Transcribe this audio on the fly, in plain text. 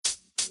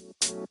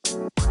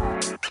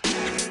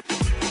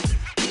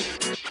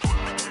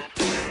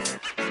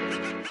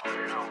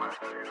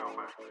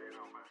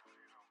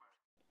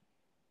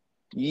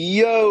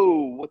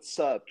Yo, what's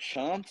up,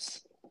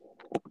 chumps?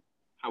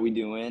 How we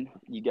doing?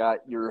 You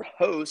got your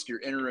host, your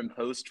interim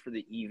host for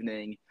the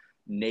evening,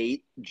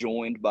 Nate,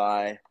 joined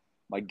by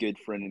my good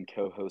friend and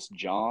co-host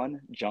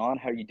John. John,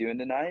 how are you doing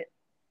tonight?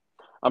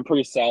 I'm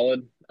pretty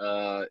solid.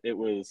 It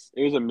was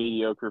a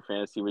mediocre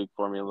fantasy week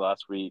for me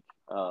last week.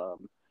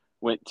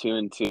 Went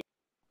 2-2.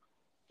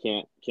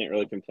 Can't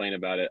really complain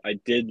about it. I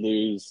did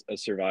lose a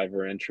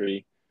survivor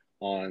entry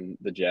on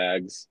the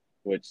Jags,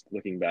 which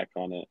looking back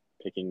on it,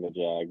 picking the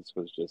Jags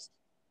was just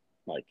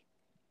like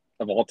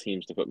of all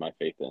teams to put my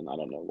faith in. I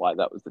don't know why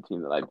that was the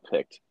team that I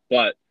picked,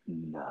 but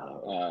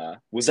No.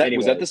 Was that the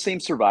anyways, same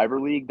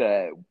Survivor League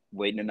that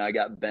Layton and I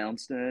got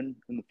bounced in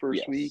the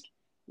first week?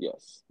 yes,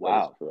 yes, that is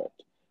Wow.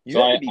 correct. You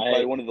So had to I, be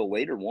probably I one of the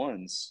later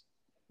ones,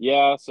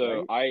 Yeah,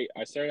 so right?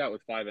 I started out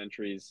with 5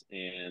 entries,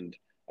 and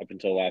up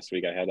until last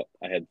week I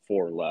had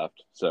 4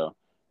 left. So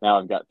now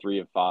I've got 3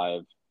 of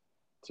 5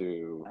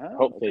 to Oh,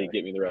 hopefully okay.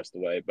 get me the rest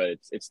of the way. But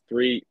it's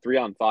three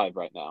on 5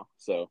 right now.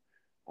 So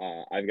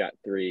I've got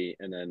 3,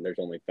 and then there's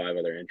only 5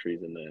 other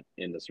entries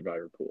in the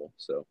survivor pool.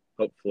 So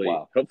hopefully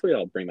Wow. hopefully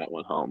I'll bring that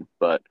one home.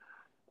 But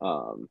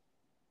um,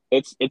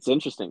 it's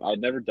interesting. I'd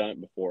never done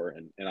it before,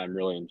 and I'm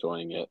really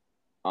enjoying it.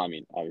 I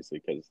mean,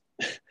 obviously, because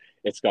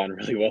it's gone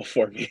really well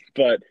for me,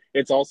 but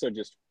it's also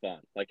just fun.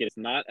 Like, it's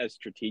not as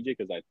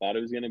strategic as I thought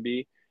it was going to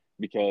be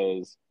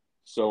because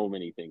so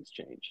many things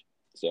change.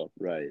 So,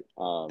 Right.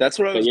 That's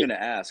what I but was yeah, going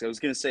to ask. I was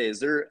going to say,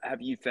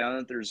 have you found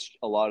that there's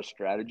a lot of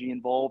strategy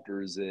involved,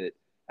 or is it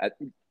at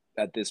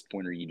at this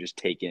point, are you just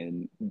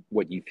taking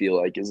what you feel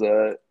like is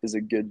a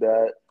good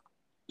bet?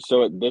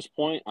 so at this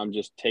point, I'm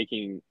just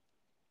taking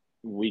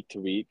week to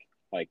week.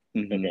 Like,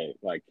 Hmm. okay,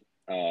 like,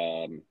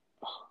 um,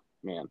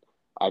 man,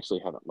 I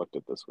actually haven't looked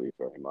at this week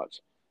very much.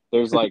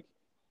 There's like,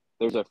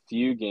 there's a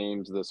few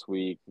games this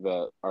week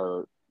that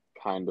are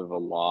kind of a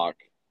lock.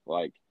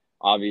 Like,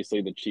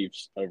 obviously the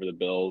Chiefs over the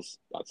Bills,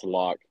 that's a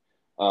lock.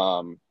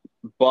 Um,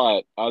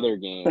 but other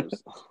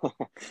games,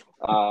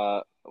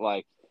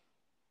 like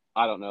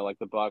I don't know, like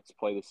the Bucks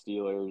play the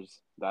Steelers,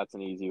 that's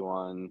an easy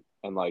one.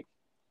 And like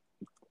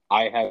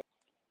I have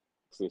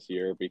this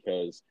year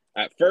because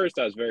at first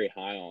I was very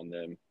high on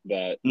them,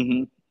 but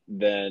Hmm.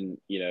 then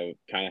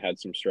kind of had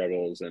some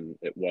struggles, and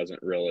it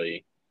wasn't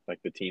really like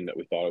the team that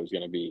we thought it was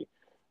going to be.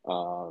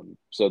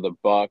 So the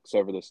Bucks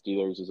over the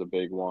Steelers is a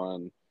big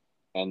one,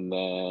 and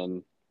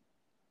then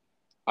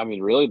I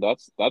mean, really,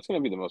 that's going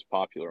to be the most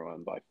popular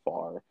one by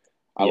far.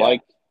 I Yeah.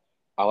 like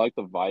I like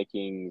the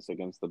Vikings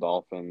against the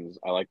Dolphins.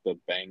 I like the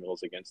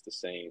Bengals against the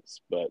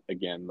Saints, but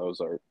again, those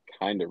are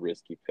kind of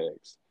risky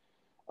picks.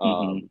 Hmm.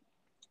 Um,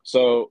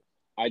 so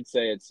I'd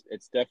say it's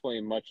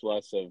definitely much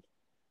less of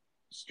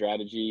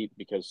strategy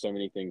because so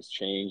many things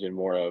change and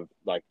more of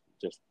like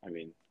just I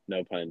mean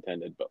no pun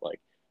intended but like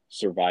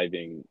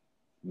surviving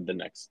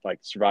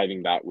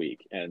surviving that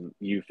week, and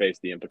you face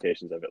the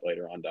implications of it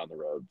later on down the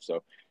road.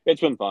 So it's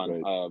been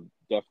fun. Right.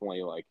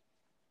 Definitely like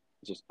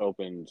just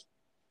opened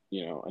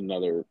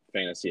another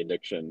fantasy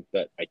addiction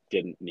that I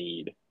didn't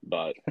need,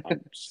 but I'm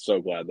so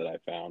glad that I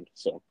found.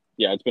 So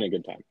yeah, it's been a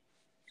good time.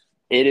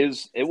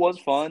 It was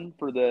fun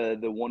for the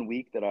 1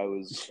 week that I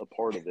was a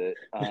part of it.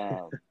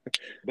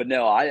 But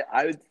no, I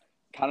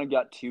kind of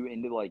got too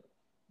into like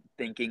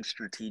thinking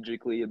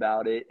strategically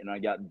about it, and I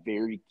got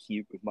very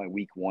cute with my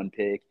week one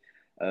pick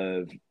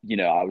of,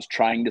 I was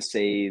trying to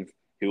save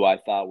who I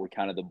thought were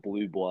kind of the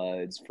blue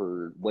bloods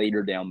for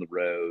later down the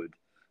road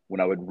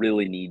when I would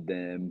really need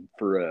them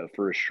for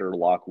a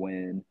Sherlock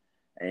win.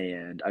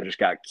 And I just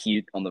got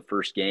cute on the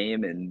first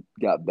game and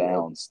got Yep.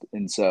 bounced.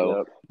 And so,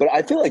 Yep. but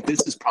I feel like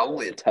this is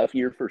probably a tough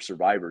year for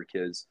Survivor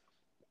because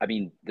I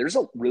mean, there's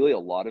really a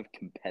lot of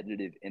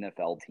competitive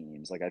NFL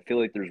teams. Like I feel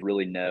like there's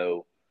really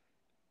no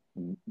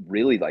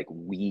really like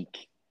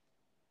weak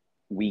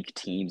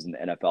teams in the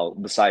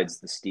NFL besides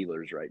the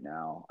Steelers right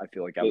now. I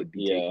feel like I would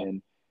be Yeah.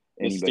 taking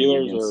The anybody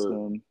Steelers against are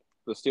them.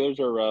 the Steelers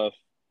are rough.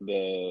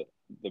 The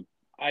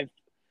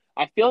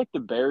I feel like the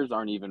Bears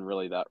aren't even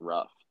really that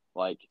rough.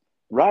 Like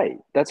Right.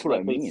 That's what I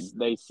like mean.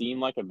 they seem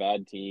like a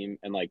bad team,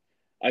 and like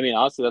I mean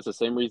honestly that's the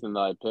same reason that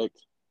I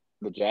picked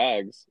the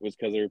Jags was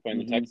because they were playing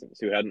the Hmm. Texans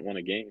who hadn't won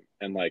a game,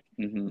 and like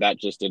Hmm. that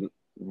just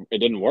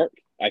didn't work.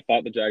 I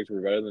thought the Jags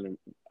were better than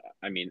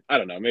I mean I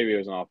don't know, maybe it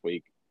was an off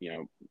week,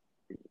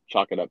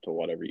 chalk it up to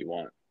whatever you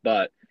want,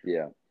 but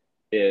Yeah.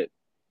 it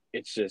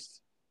it's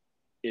just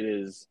it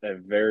is a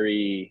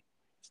very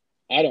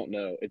I don't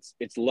know. It's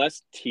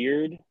less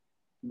tiered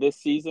this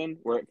season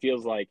where it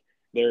feels like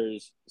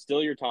there's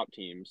still your top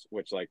teams,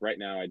 which like right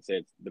now I'd say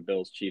it's the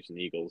Bills, Chiefs, and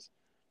Eagles.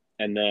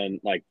 And then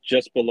like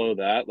just below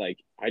that, like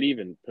I'd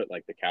even put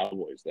like the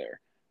Cowboys there.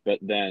 But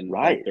then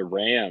like Right. the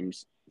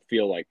Rams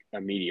feel like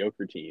a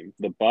mediocre team.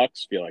 The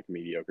Bucks feel like a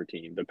mediocre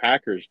team. The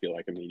Packers feel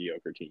like a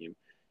mediocre team.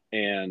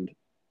 And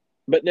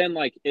but then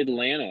like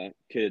Atlanta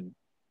could,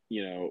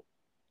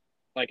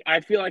 like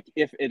I feel like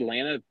if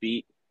Atlanta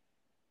beat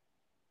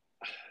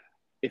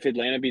if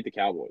Atlanta beat the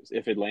Cowboys,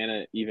 if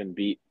Atlanta even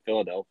beat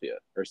Philadelphia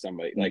or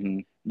somebody, like Hmm.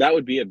 that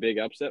would be a big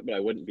upset, but I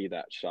wouldn't be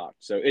that shocked.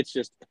 So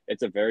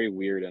it's a very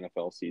weird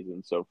NFL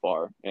season so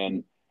far.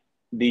 And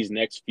these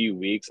next few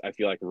weeks, I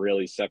feel like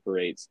really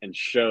separates and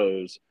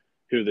shows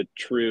who the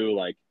true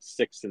like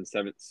sixth and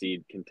seventh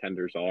seed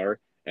contenders are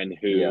and Yeah.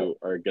 who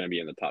are going to be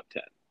in the top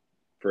 10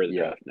 for the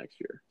Yeah. draft next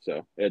year.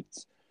 So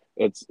it's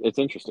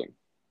interesting.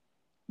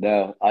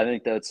 No, I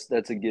think that's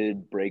a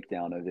good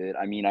breakdown of it.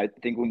 I mean, I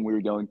think when we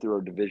were going through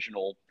our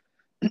divisional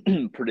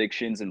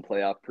predictions and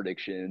playoff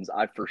predictions,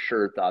 I for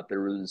sure thought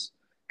there was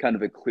kind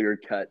of a clear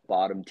cut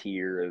bottom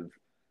tier of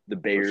the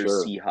For Bears,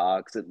 sure.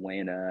 Seahawks,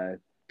 Atlanta,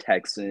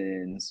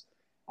 Texans.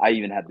 I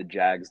even had the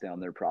Jags down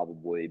there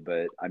probably,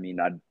 but I mean,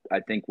 I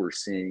think we're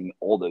seeing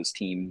all those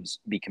teams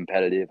be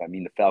competitive. I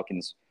mean, the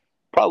Falcons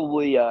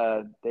probably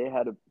they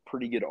had a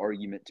pretty good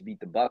argument to beat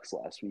the Bucks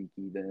last week,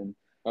 even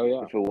Oh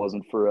yeah. if it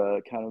wasn't for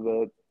a kind of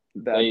a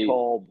bad They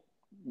call.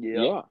 Yep,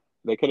 Yeah,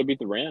 they could have beat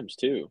the Rams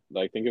too.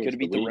 Like, I think it could was have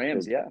the beat the week or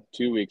Rams. Yeah.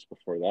 2 weeks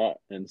before that.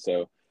 And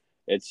so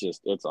it's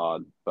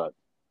odd, but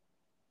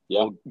yeah,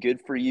 Well,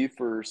 good for you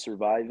for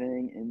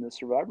surviving in the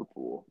survivor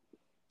pool.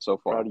 so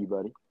Proud far. of you,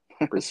 buddy.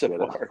 So Appreciate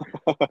far.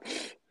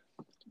 it.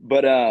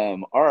 But all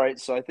right.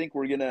 So I think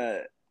we're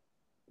gonna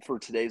for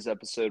today's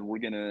episode, we're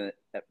gonna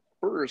at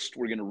first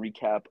we're gonna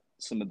recap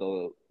some of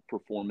the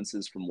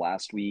performances from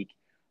last week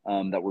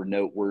that were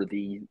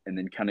noteworthy, and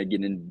then kind of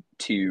get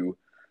into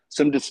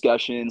some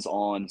discussions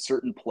on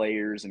certain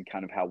players and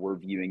kind of how we're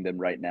viewing them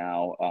right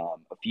now.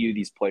 A few of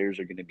these players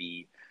are going to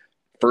be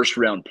first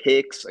round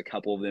picks. A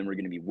couple of them are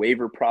going to be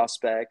waiver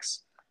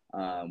prospects.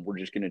 We're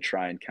just going to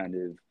try and kind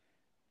of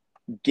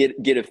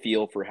get a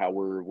feel for how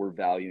we're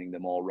valuing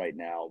them all right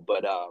now.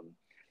 But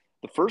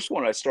the first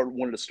one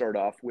wanted to start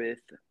off with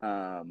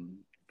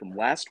from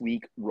last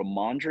week,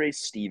 Ramondre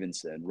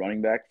Stevenson,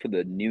 running back for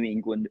the New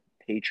England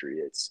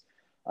Patriots,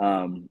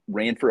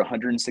 ran for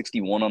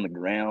 161 on the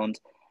ground,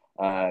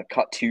 caught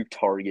caught two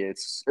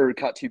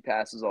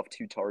passes off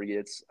two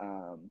targets,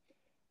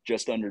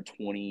 just under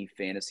 20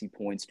 fantasy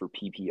points for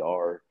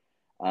PPR.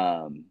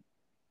 Um,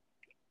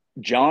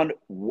 John,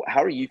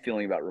 how are you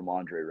feeling about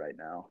Ramondre right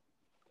now?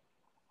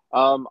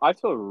 I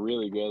feel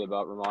really good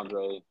about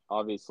Ramondre.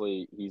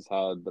 Obviously, he's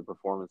had the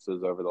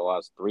performances over the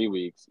last 3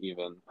 weeks,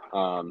 even.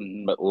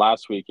 Mm-hmm. But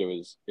last week it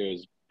was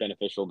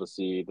beneficial to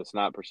see the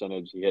snap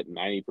percentage. He hit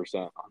 90%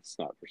 on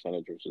snap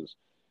percentage, which is,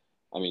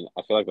 I mean,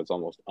 I feel like that's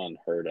almost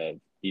unheard of,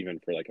 even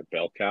for like a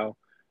bell cow.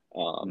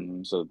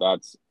 Mm-hmm. So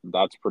that's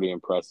pretty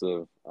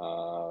impressive.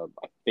 I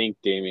think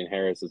Damian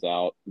Harris is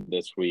out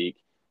this week,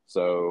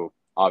 so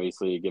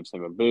obviously it gives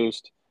him a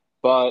boost.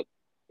 But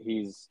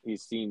he's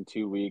seen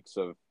 2 weeks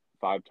of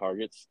 5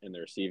 targets in the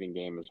receiving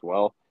game as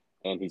well,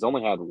 and he's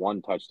only had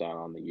one touchdown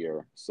on the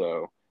year.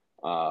 So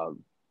um,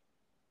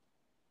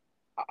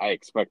 I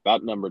expect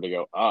that number to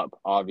go up,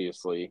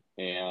 obviously,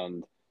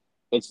 and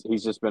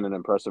he's just been an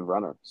impressive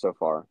runner so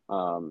far.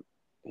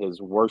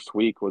 His worst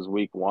week was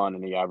week 1,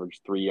 and he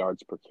averaged 3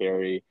 yards per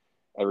carry.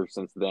 Ever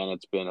since then,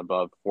 it's been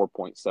above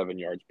 4.7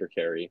 yards per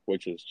carry,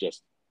 which is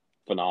just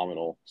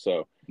phenomenal.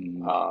 So,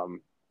 Mm-hmm.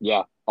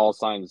 yeah, all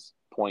signs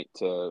point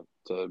to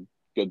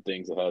good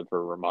things ahead for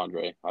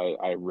Ramondre.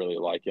 I really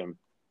like him.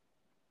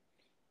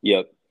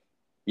 Yep.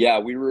 Yeah,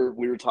 we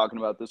were talking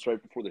about this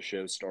right before the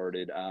show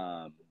started.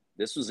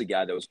 This was a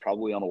guy that was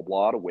probably on a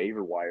lot of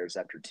waiver wires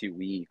after 2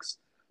 weeks.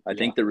 I Yeah,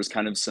 think there was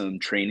kind of some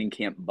training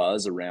camp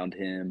buzz around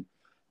him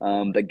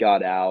that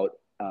got out.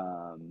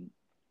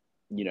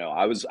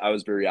 I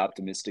was very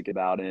optimistic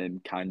about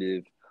him. Kind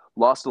of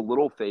lost a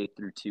little faith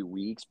through 2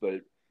 weeks,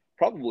 but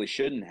probably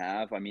shouldn't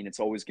have. I mean, it's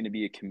always going to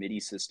be a committee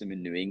system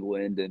in New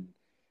England, and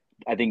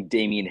I think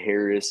Damian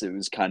Harris, it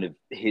was kind of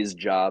his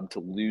job to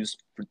lose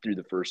through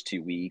the first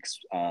 2 weeks.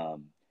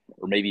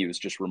 Or maybe it was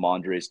just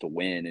Ramondre's to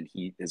win, and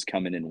he has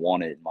come in and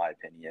won it, in my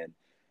opinion.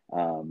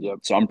 yep.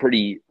 So I'm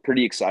pretty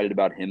excited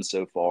about him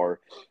so far.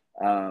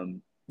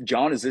 Um,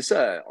 John,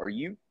 are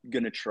you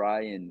going to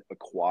try and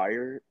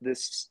acquire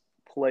this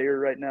player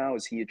right now?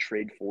 Is he a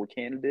trade for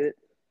candidate?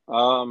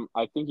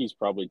 I think he's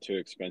probably too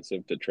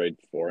expensive to trade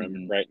for him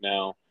Mm-hmm. right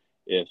now.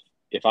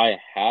 If I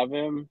have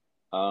him,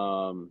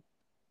 um,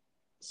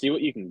 see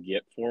what you can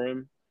get for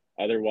him.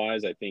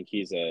 Otherwise, I think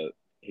he's a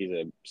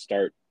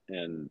start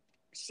and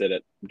sit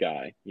it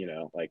guy.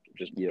 Like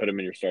just Yep. put him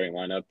in your starting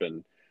lineup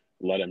and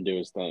let him do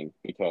his thing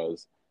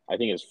because I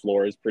think his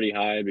floor is pretty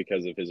high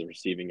because of his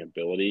receiving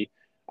ability.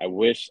 I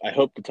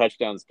hope the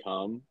touchdowns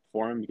come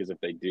for him because if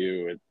they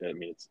do, I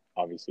mean it's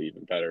obviously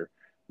even better.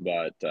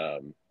 But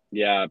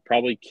yeah,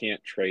 probably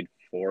can't trade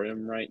for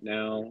him right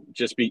now.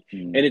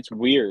 Mm-hmm. And it's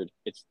weird.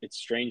 It's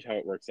strange how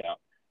it works out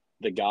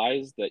the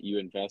guys that you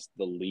invest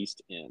the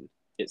least in,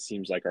 it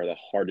seems like are the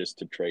hardest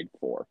to trade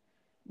for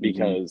Mm-hmm.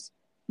 because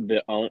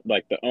the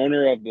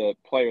owner of the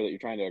player that you're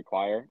trying to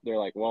acquire, they're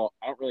like, well,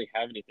 I don't really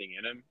have anything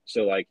in him,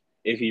 so like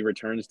if he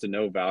returns to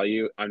no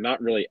value, I'm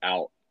not really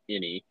out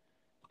any,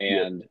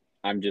 Yep. and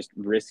I'm just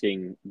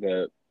risking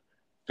the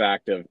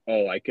fact of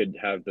I could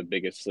have the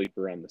biggest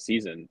sleeper on the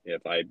season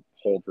if I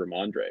hold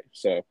Ramondre.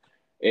 So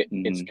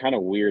It's Mhm. kind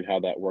of weird how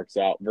that works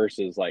out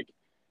versus like,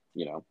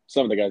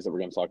 some of the guys that we're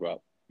going to talk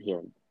about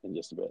here in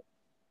just a bit.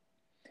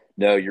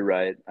 No, you're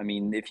right. I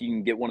mean, if you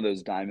can get one of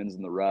those diamonds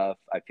in the rough,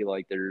 I feel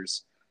like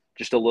there's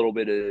just a little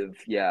bit of,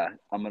 yeah,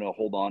 I'm going to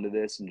hold on to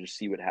this and just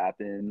see what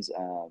happens.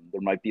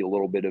 There might be a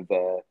little bit of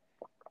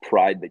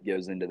pride that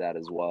goes into that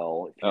as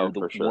well. If Oh, you're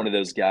for one sure. of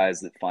those guys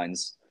that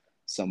finds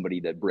somebody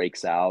that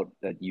breaks out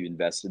that you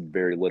invested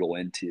very little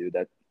into,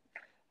 that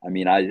I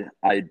mean, I'm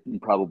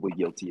probably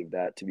guilty of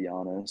that, to be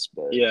honest.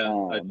 Yeah,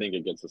 I think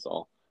it gets us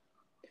all.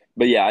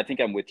 But yeah, I think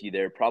I'm with you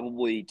there.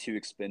 Probably too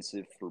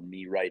expensive for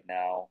me right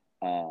now,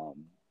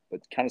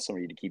 but kind of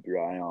somebody to keep your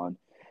eye on.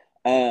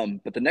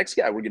 But the next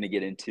guy we're going to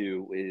get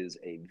into is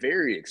a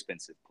very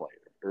expensive player,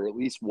 or at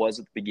least was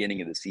at the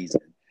beginning of the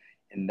season,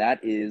 and that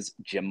is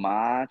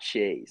Ja'Marr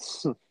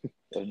Chase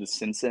of the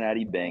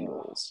Cincinnati Uh,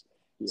 Bengals.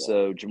 yeah.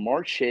 So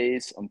Ja'Marr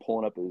Chase, I'm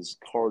pulling up his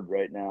card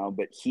right now,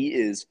 but he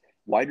is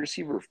wide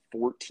receiver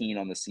 14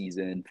 on the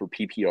season for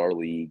PPR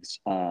leagues.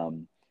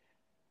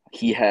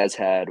 He has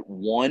had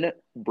one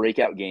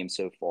breakout game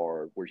so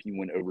far where he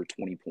went over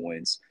 20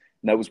 points,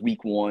 and that was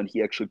week one.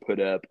 He actually put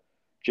up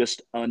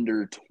just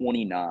under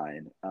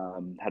 29,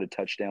 had a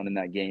touchdown in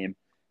that game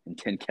and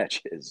 10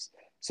 catches.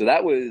 So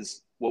that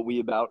was what we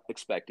about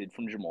expected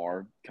from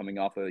Ja'Marr coming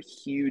off a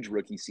huge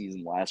rookie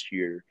season last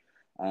year.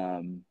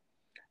 Um,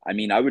 I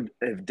mean, I would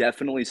have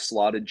definitely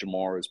slotted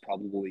Ja'Marr as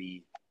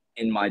probably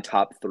in my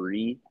top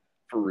three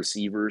for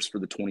receivers for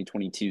the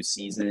 2022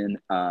 season.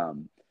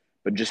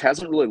 But just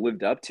hasn't really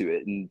lived up to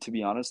it. And to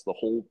be honest, the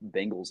whole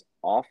Bengals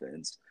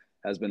offense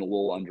has been a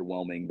little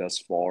underwhelming thus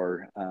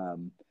far.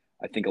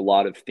 I think a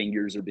lot of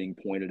fingers are being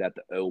pointed at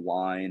the O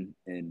line,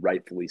 and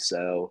rightfully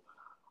so.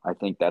 I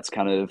think that's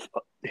kind of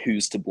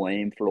who's to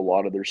blame for a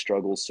lot of their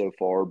struggles so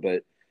far.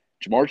 But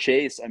Ja'Marr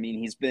Chase, I mean,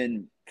 he's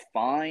been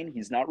fine.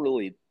 He's not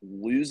really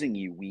losing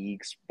you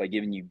weeks by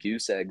giving you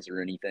goose eggs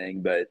or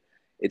anything, but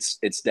it's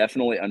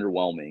definitely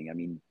underwhelming. I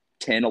mean,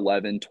 10,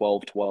 11,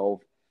 12, 12.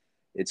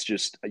 It's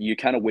just you're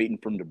kind of waiting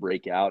for him to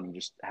break out and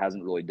just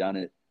hasn't really done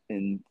it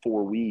in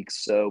 4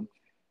 weeks. So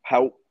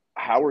how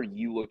how are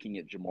you looking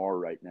at Ja'Marr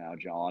right now,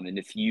 John? And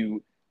if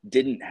you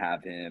didn't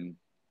have him,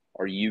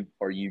 are you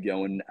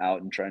going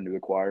out and trying to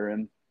acquire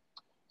him?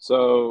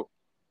 So,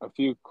 a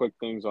few quick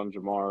things on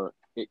Jamar.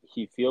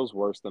 He feels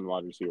worse than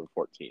wide receiver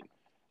 14.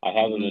 I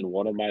have him Mm-hmm. in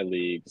one of my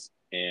leagues,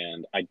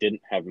 and I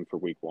didn't have him for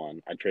week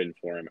one. I traded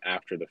for him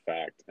after the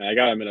fact, and I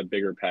got him in a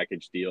bigger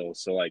package deal.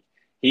 So, like,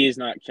 he's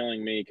not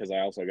killing me because I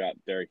also got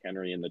Derrick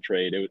Henry in the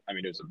trade. It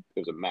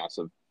was a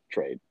massive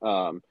trade.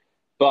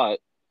 But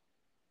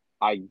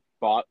I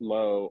bought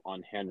low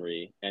on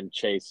Henry, and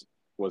Chase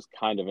was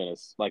kind of in a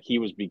like he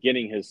was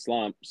beginning his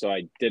slump, so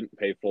I didn't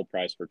pay full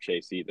price for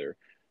Chase either.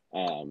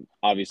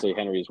 Obviously,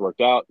 Henry's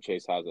worked out,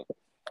 Chase hasn't.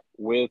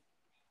 With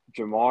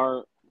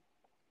Jamar,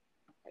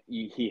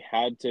 he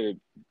had to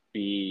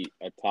be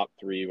a top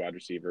three wide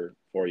receiver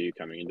for you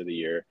coming into the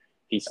year.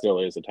 He still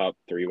is a top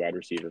three wide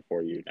receiver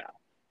for you now.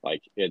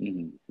 Like it,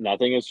 Mm-hmm.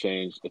 nothing has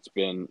changed. It's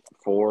been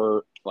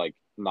four like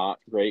not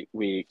great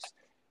weeks,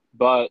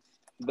 but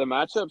the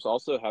matchups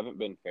also haven't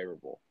been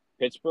favorable.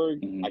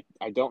 Pittsburgh, Mm-hmm.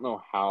 I don't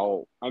know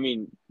how. I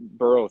mean,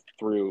 Burrow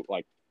threw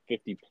like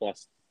 50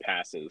 plus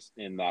passes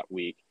in that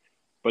week,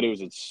 but it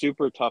was a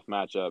super tough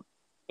matchup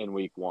in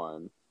week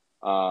one.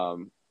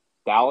 Um,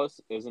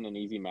 Dallas isn't an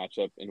easy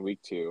matchup in week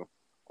two.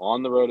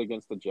 On the road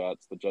against the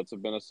Jets, the Jets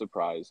have been a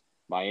surprise.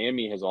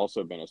 Miami has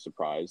also been a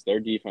surprise.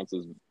 Their defense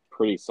is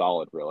pretty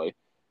solid, really.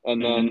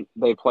 And Mm-hmm. then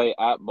they play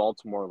at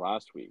Baltimore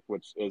last week,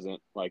 which isn't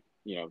like,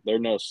 they're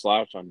no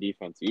slouch on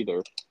defense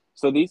either.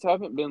 So these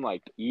haven't been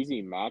like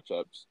easy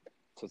matchups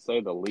to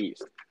say the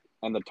least.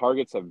 And the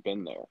targets have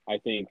been there. I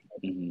think,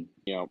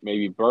 Mm-hmm.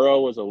 maybe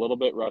Burrow was a little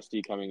bit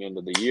rusty coming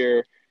into the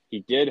year. He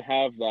did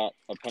have that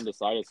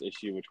appendicitis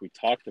issue, which we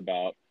talked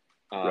about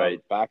Right.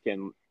 back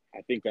in,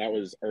 I think that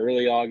was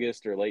early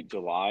August or late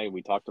July.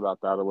 We talked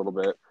about that a little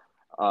bit.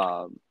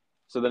 Um,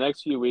 so the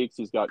next few weeks,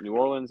 he's got New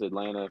Orleans,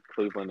 Atlanta,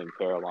 Cleveland, and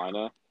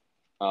Carolina.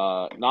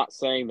 Not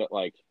saying that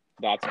like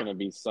that's going to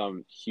be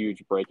some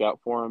huge breakout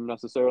for him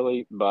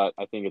necessarily, but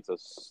I think it's a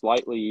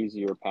slightly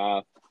easier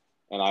path,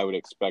 and I would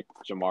expect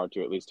Jamar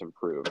to at least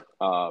improve.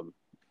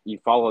 You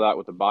follow that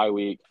with a bye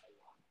week.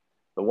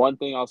 The one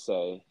thing I'll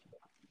say,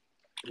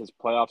 his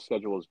playoff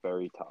schedule is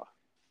very tough.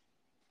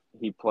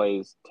 He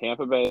plays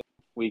Tampa Bay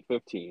week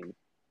 15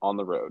 on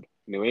the road,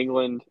 New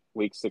England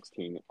week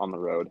 16 on the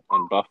road,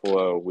 and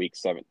Buffalo week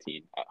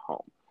 17 at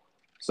home.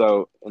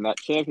 So in that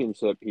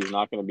championship, he's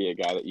not going to be a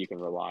guy that you can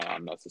rely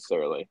on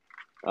necessarily.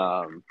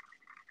 Um,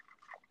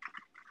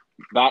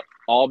 that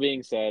all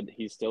being said,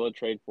 he's still a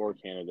trade for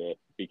candidate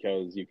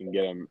because you can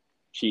get him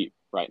cheap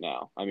right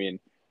now. I mean,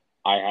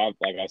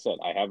 like I said,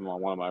 I have him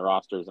on one of my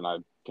rosters, and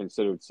I've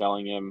considered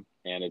selling him,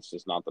 and it's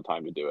just not the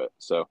time to do it.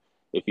 So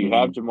if you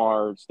have Mm-hmm.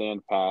 Jamar,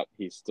 stand pat.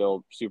 He's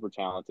still super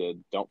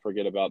talented. Don't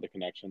forget about the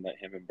connection that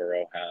him and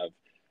Burrow have.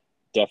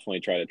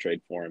 Definitely try to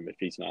trade for him if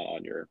he's not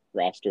on your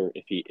roster.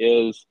 If he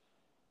is,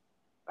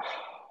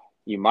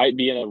 you might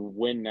be in a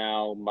win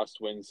now, must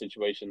win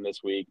situation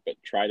this week, but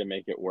try to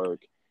make it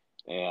work.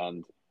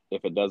 And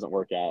if it doesn't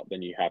work out,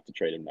 then you have to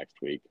trade him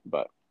next week.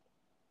 But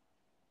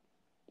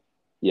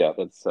Yeah.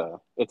 it's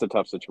a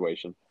tough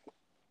situation.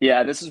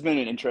 Yeah, this has been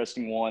an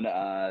interesting one.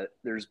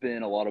 There's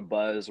been a lot of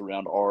buzz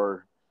around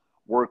our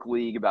work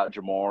league about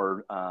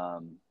Jamar.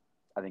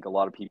 I think a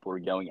lot of people are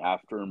going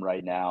after him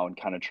right now and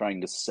kind of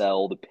trying to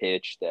sell the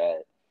pitch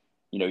that,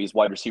 he's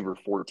wide receiver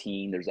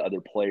 14. There's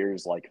other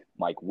players like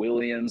Mike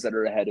Williams that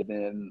are ahead of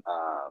him.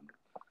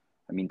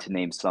 I mean, to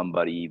name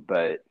somebody,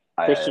 but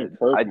Christian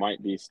Kirk I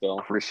might be still.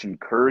 Christian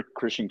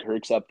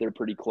Kirk's up there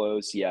pretty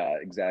close. Yeah,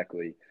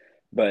 exactly.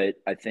 But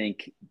I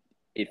think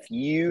if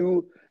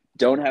you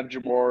don't have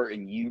Jamar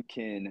and you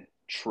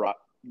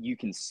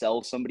can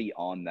sell somebody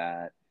on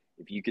that.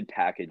 If you could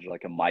package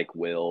like a Mike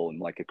Will and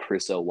like a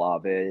Chris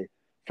Olave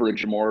for a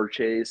Jamar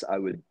Chase,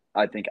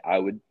 I think I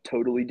would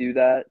totally do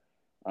that.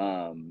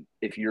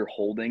 If you're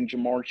holding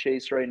Jamar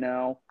Chase right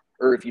now,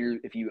 or if you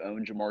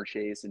own Jamar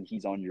Chase and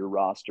he's on your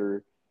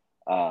roster,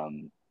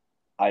 um,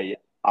 I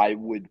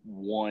would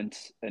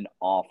want an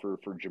offer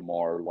for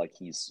Jamar like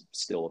he's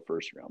still a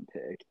first round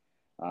pick.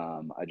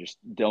 I just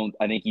don't.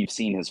 I think you've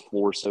seen his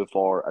floor so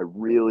far. I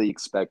really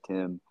expect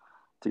him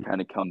to kind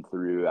of come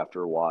through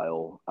after a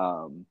while.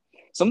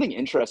 Something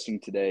interesting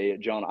today,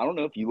 John. I don't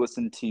know if you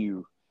listen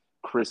to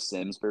Chris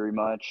Sims very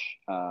much.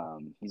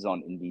 He's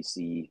on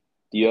NBC.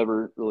 Do you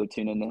ever really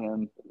tune into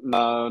him?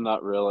 No,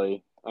 not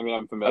really. I mean,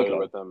 I'm familiar Okay.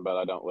 with him, but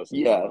I don't listen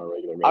to him Yeah. on a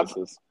regular I've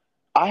basis.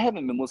 I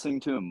haven't been listening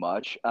to him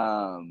much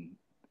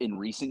in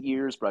recent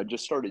years, but I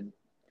just started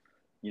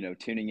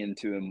tuning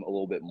into him a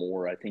little bit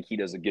more. I think he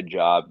does a good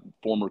job.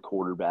 Former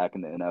quarterback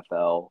in the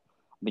NFL.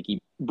 I think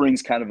he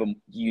brings kind of a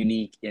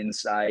unique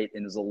insight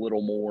and is a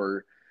little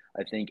more,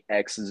 I think,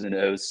 X's and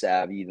O's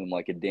savvy than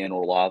like a Dan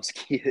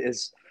Orlovsky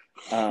is.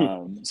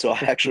 So I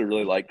actually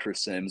really like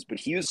Chris Sims, but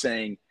he was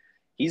saying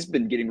he's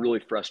been getting really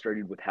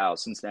frustrated with how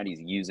Cincinnati's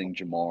using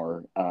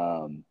Jamar.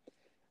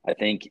 I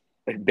think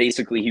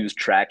basically he was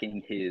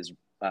tracking his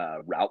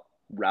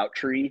route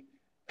tree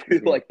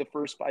through Mhm. like the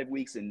first 5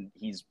 weeks, and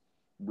he's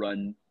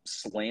run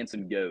slants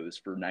and goes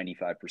for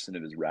 95%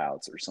 of his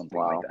routes or something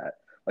like Wow. that.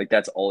 Like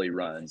that's all he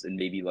runs, and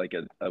maybe like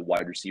a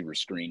wide receiver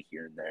screen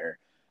here and there.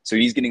 So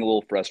he's getting a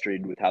little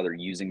frustrated with how they're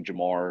using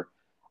Jamar.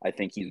 I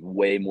think he's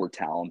way more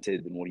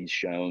talented than what he's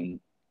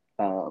shown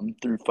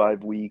through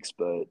 5 weeks,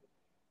 but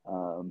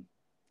um,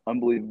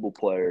 unbelievable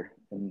player,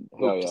 and Oh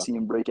hope to yeah, see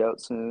him break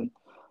out soon.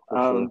 for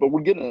sure. But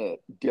we're gonna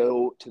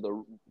go to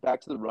the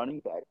back to the running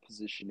back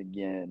position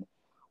again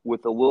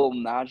with a little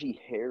Najee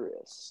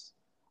Harris.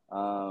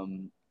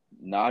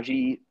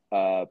 Najee,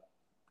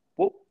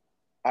 well,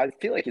 I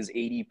feel like his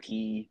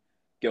ADP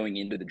going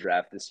into the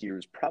draft this year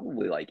is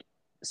probably like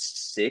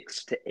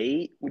 6 to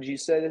 8. Would you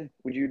say?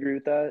 Would you agree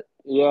with that?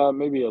 Yeah,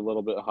 maybe a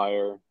little bit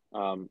higher.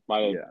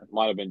 Might have Yeah,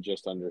 might have been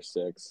just under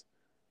 6.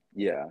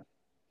 yeah.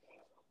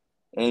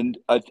 And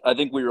I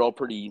think we were all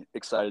pretty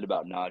excited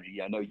about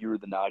Najee. I know you were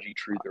the Najee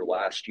truther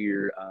last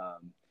year.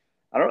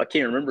 I don't. I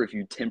can't remember if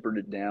you tempered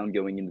it down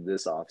going into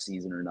this off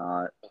season or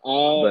not.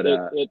 But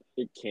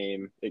It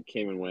came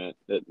and went.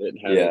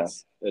 It had yeah,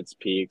 its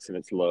peaks and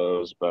its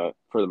lows, but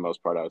for the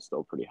most part, I was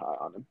still pretty high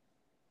on him.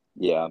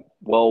 yeah.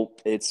 Well,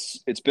 it's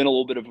been a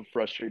little bit of a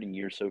frustrating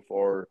year so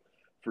far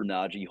for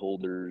Najee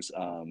holders.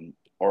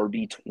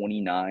 RB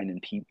 29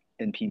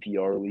 in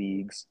PPR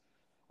leagues.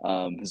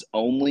 Has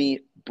only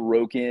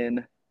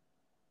broken.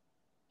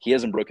 He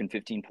hasn't broken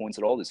 15 points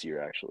at all this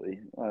year, actually.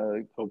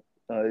 Oh,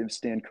 I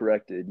stand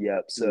corrected. Yep.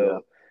 yeah.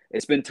 So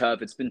it's been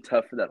tough. It's been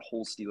tough for that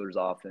whole Steelers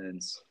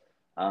offense.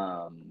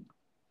 Um,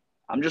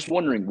 I'm just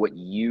wondering what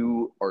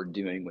you are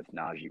doing with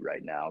Najee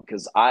right now,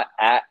 because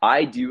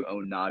I do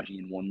own Najee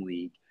in one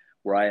league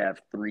where I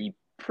have three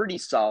pretty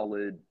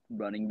solid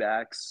running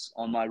backs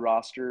on my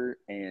roster,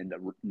 and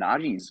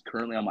Najee is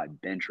currently on my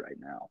bench right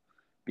now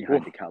Oof.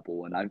 behind a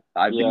couple, and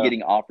I've been Yeah.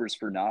 getting offers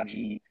for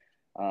Najee.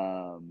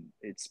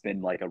 It's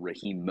been like a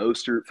Raheem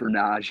Mostert for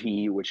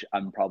Najee, which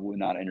I'm probably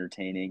not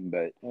entertaining,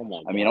 but Oh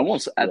my I mean, gosh.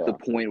 almost at the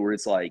Yeah. point where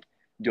it's like,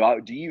 do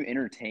you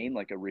entertain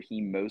like a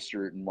Raheem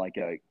Mostert and like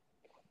a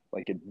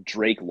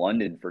Drake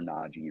London for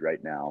Najee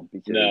right now,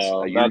 because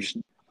No, you're just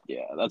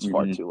that's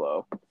far mhm. too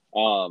low.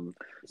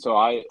 So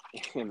I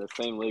in the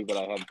same league that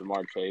I have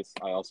Jamar Chase,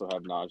 I also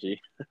have Najee,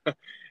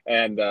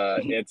 and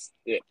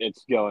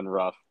it's going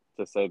rough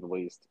to say the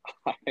least.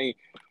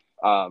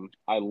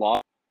 I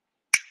lost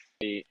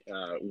a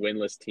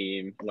winless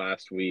team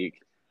last week,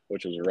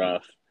 which was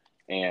rough,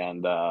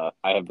 and I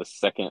have the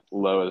second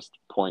lowest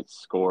points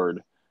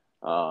scored.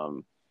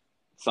 Um,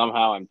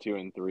 Somehow I'm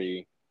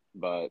 2-3,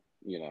 but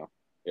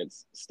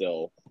it's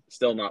still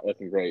not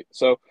looking great.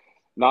 So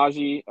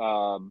Najee,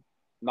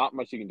 not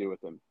much you can do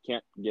with him.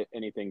 Can't get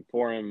anything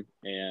for him,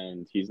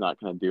 and he's not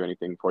going to do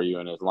anything for you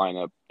in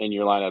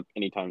your lineup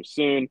anytime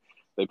soon.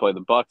 They play the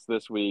Bucks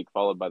this week,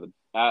 followed by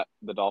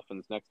the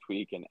Dolphins next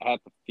week, and at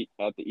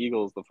the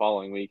Eagles the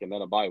following week, and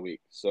then a bye week.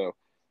 So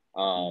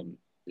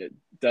it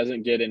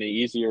doesn't get any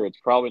easier. It's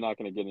probably not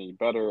going to get any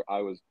better.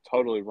 I was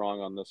totally wrong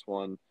on this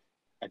one.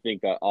 I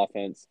think that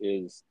offense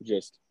is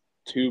just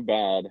too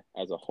bad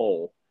as a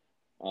whole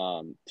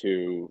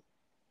to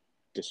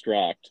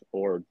distract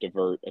or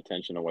divert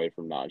attention away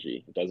from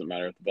Najee. It doesn't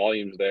matter if the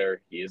volume's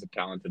there. He is a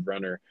talented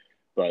runner,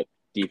 but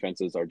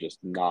defenses are just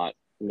not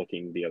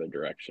looking the other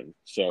direction.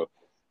 So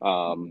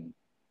Najee,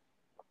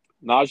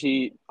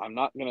 I'm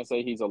not going to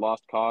say he's a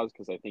lost cause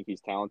because I think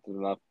he's talented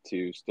enough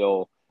to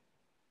still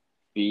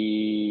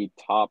be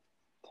top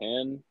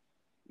 10,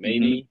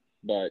 maybe,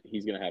 but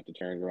he's going to have to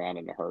turn it around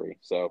in a hurry.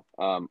 So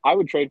I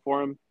would trade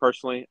for him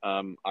personally.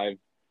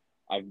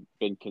 I've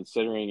been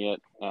considering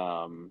it.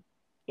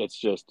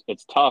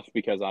 It's tough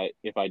because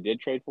if I did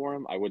trade for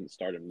him, I wouldn't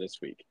start him this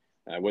week.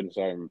 I wouldn't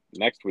start him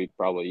next week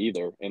probably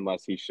either,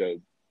 unless he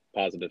showed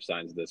positive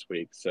signs this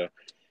week. So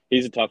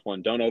he's a tough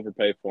one. Don't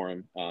overpay for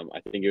him.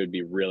 I think it would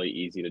be really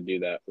easy to do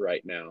that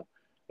right now,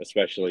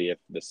 especially if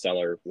the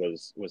seller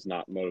was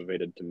not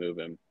motivated to move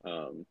him.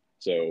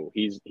 So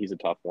he's a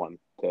tough one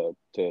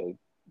to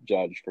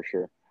judge for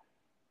sure.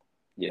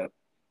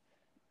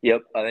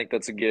 Yep, I think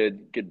that's a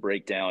good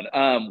breakdown.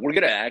 We're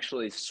gonna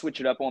actually switch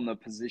it up on the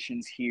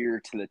positions here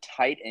to the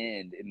tight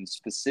end, and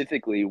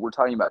specifically, we're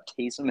talking about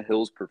Taysom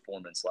Hill's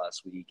performance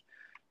last week.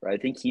 Right,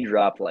 I think he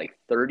dropped like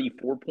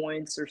 34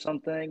 points or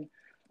something.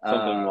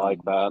 Something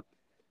like that.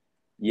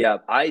 Yeah,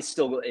 I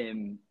still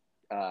am.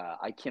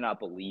 I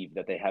cannot believe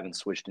that they haven't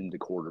switched into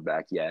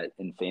quarterback yet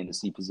in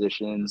fantasy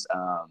positions.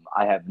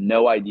 I have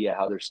no idea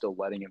how they're still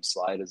letting him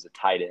slide as a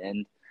tight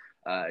end.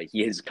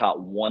 He has caught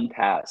one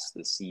pass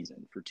this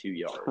season for 2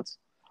 yards.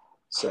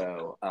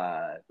 So,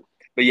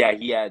 but yeah,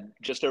 he had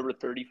just over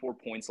 34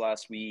 points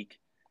last week.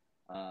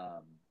 I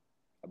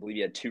believe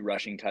he had 2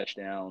 rushing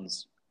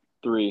touchdowns.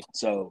 3.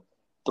 So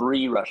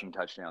 3 rushing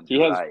touchdowns. He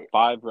has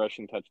 5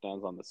 rushing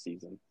touchdowns on the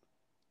season.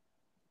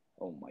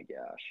 Oh my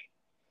gosh.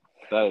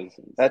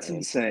 That's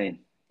insane.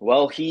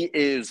 Well, he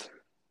is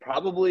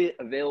probably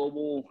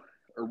available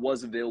or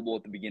was available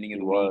at the beginning of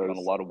the week on a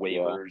lot of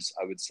waivers,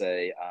 I would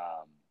say.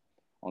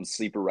 On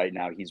Sleeper right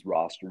now, he's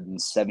rostered in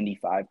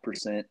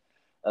 75%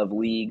 of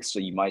leagues, so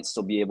you might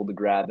still be able to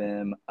grab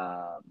him.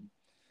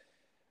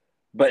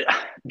 But,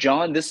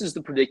 John, this is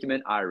the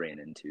predicament I ran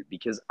into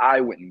because I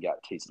went and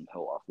got Taysom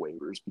Hill off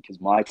waivers because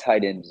my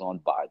tight end was on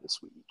bye this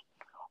week.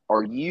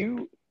 Are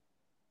you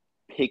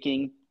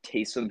picking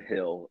Taysom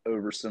Hill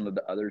over some of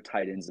the other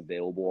tight ends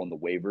available on the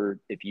waiver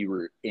if you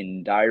were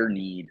in dire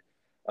need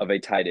of a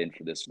tight end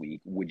for this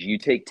week? Would you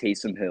take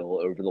Taysom Hill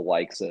over the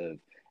likes of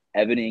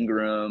Evan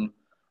Ingram?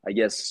 I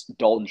guess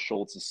Dalton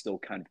Schultz is still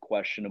kind of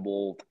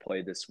questionable to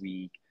play this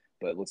week,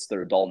 but let's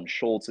throw Dalton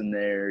Schultz in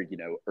there,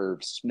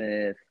 Irv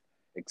Smith,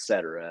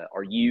 etc.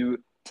 Are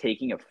you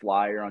taking a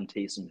flyer on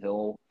Taysom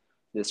Hill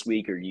this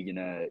week, or are you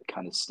going to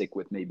kind of stick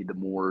with maybe the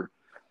more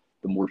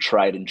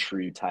tried and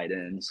true tight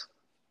ends?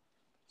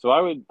 So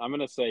I'm going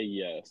to say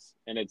yes.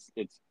 And it's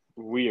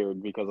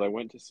weird because I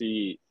went to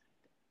see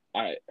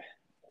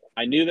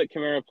I knew that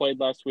Kamara played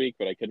last week,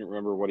 but I couldn't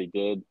remember what he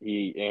did.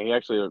 He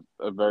actually had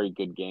a very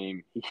good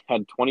game. He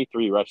had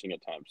 23 rushing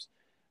attempts.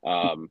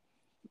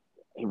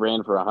 He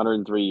ran for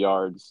 103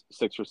 yards,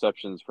 6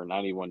 receptions for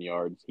 91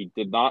 yards. He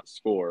did not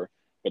score,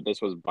 but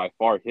this was by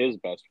far his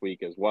best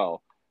week as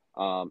well.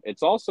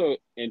 It's also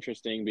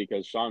interesting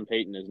because Sean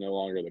Payton is no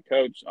longer the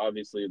coach,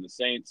 obviously, of the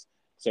Saints.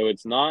 So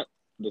it's not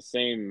the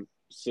same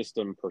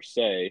system per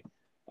se.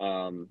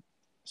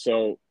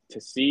 So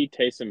to see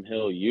Taysom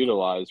Hill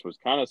utilized was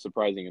kind of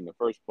surprising in the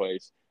first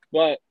place,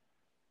 but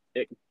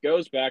it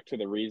goes back to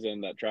the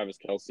reason that Travis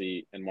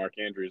Kelce and Mark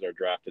Andrews are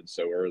drafted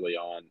so early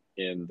on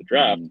in the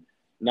draft,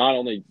 not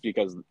only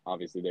because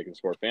obviously they can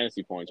score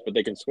fantasy points, but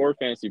they can score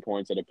fantasy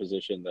points at a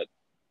position that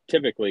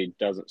typically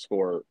doesn't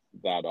score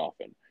that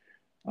often.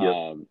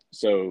 Yep.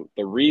 So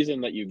the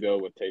reason that you go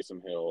with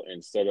Taysom Hill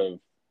instead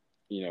of,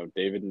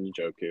 David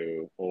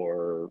Njoku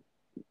or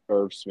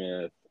Irv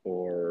Smith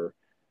or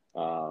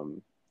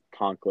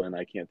Conklin,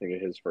 I can't think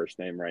of his first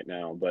name right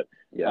now, but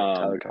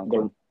Tyler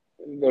Conklin.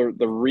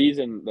 The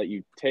reason that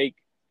you take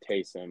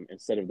Taysom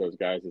instead of those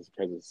guys is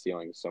because his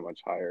ceiling is so much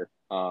higher.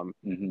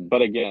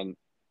 But again,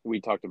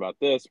 we talked about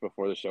this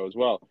before the show as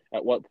well.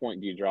 At what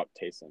point do you drop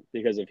Taysom?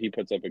 Because if he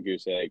puts up a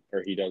goose egg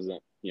or he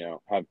doesn't,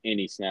 have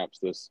any snaps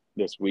this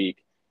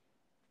week,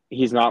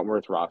 he's not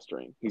worth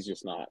rostering. He's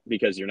just not,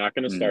 because you're not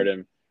going to start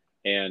him,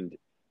 and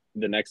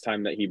the next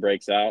time that he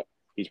breaks out,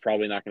 he's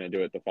probably not going to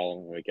do it the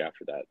following week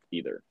after that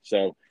either.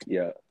 So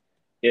yeah,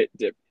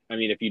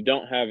 if you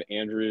don't have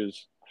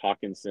Andrews,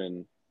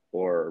 Hawkinson,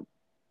 or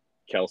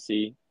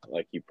Kelce,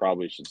 you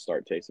probably should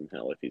start Taysom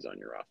Hill if he's on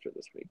your roster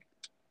this week.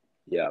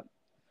 Yeah.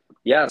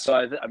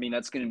 So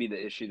that's going to be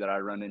the issue that I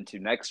run into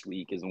next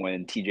week is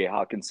when TJ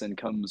Hawkinson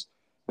comes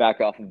back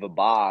off of a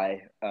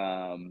bye,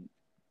 and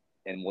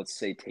let's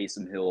say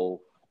Taysom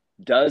Hill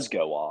does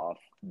go off,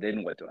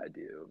 then what do I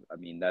do?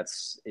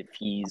 That's if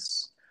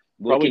he's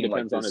probably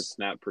depends on his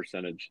snap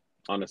percentage.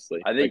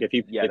 Honestly, I think if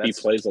he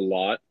plays a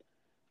lot,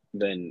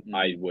 then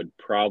I would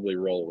probably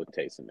roll with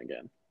Taysom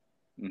again.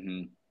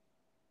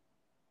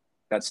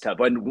 That's tough.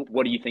 But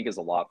what do you think is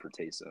a lot for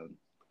Taysom?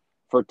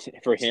 For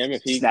him,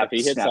 if he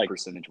hits like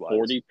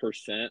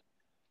 40%,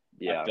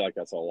 yeah, I feel like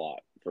that's a lot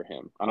for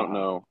him. I don't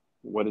know.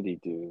 What did he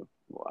do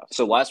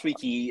So last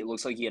week it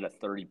looks like he had a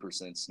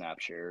 30% snap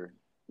share.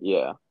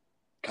 Yeah.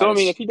 Kind So, of, I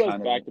mean, if he does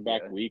kind of,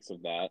 back-to-back yeah. weeks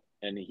of that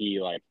and he,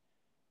 like,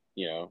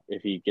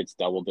 if he gets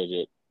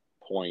double-digit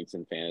points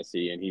in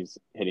fantasy and he's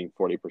hitting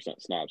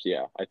 40% snaps,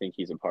 yeah, I think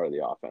he's a part of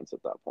the offense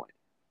at that point.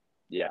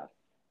 Yeah.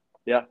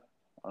 Yeah.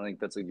 I think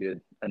that's a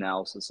good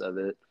analysis of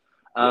it.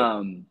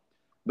 Yep.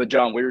 But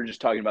John, we were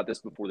just talking about this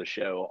before the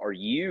show. Are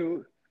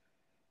you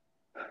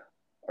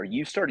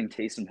starting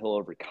Taysom Hill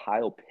over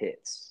Kyle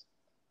Pitts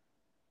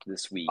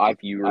this week I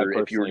if you were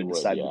personally to would,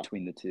 decide yeah.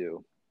 between the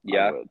two? I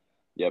Yeah. would.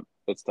 Yep.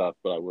 It's tough,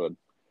 but I would.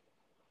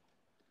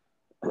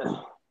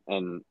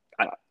 And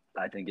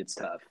I think it's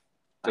tough.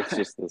 it's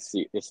just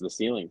the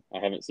ceiling. I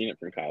haven't seen it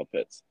from Kyle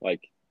Pitts.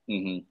 Like,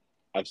 Mm-hmm.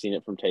 I've seen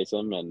it from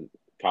Taysom and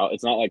Kyle.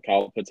 It's not like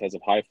Kyle Pitts has a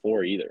high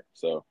floor either.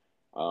 So,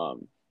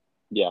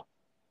 yeah.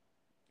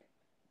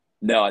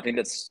 No, I think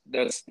that's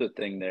the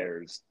thing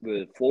there is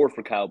the floor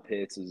for Kyle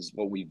Pitts is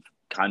what we've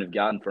kind of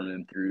gotten from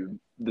him through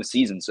the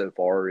season so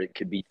far. It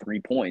could be 3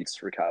 points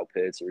for Kyle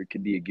Pitts or it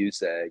could be a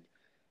goose egg.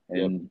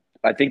 Yep. And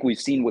I think we've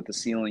seen what the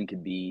ceiling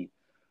could be.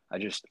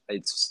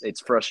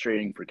 It's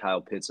frustrating for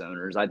Kyle Pitts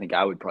owners. I think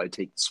I would probably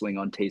take the swing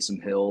on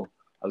Taysom Hill.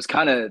 I was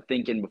kind of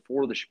thinking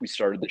before we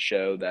started the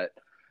show that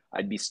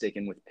I'd be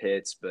sticking with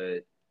Pitts, but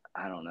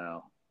I don't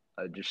know.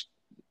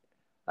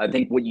 I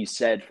think what you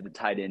said for the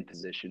tight end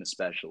position,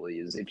 especially,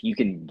 is if you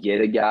can get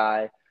a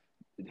guy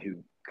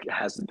who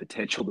has the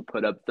potential to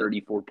put up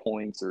 34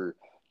 points or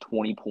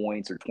 20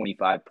 points or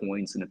 25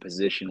 points in a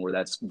position where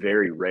that's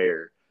very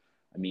rare.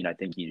 I mean, I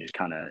think you just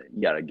kind of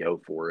got to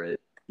go for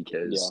it Yeah.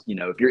 because,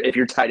 if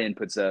your tight end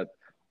puts up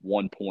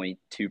 1 point,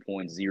 2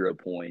 points, 0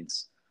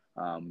 points,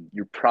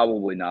 you're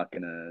probably not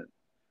going to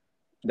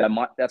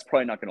that's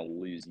probably not going to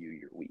lose you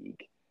your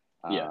week.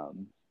 Yeah.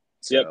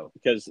 Yep. So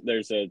Because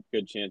there's a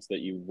good chance that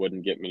you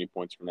wouldn't get many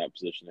points from that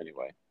position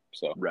anyway.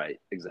 So, right, yep.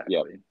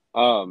 exactly.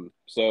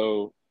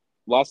 So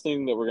last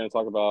thing that we're going to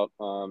talk about,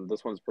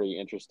 this one's pretty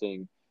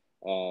interesting.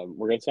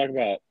 We're going to talk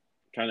about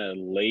kind of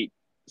late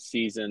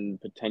season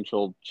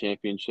potential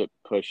championship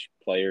push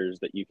players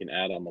that you can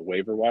add on the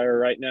waiver wire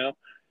right now.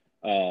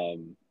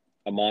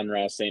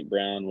 Amon-Ra St.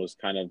 Brown was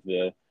kind of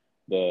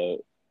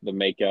the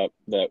makeup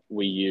that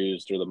we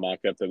used or the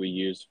mock-up that we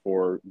used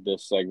for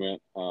this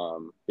segment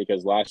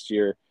because last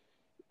year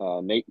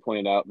Nate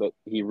pointed out that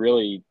he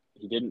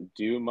didn't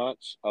do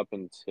much up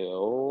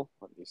until,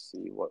 let me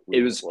see what week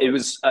it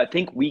was I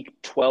think week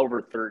 12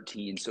 or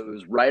 13, so it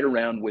was right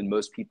around when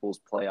most people's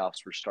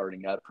playoffs were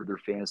starting up for their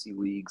fantasy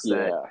leagues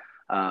that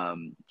Yeah.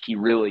 he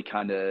really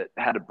kind of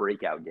had a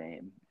breakout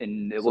game,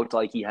 and it looked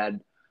like he had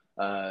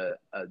a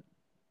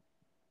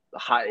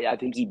high. I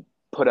think he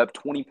put up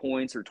 20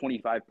 points or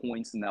 25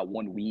 points in that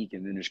 1 week,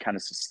 and then just kind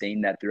of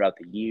sustained that throughout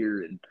the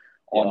year and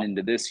on Yeah.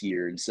 into this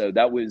year. And so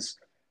that was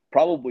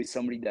probably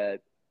somebody that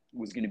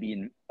was going to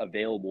be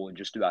available in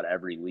just about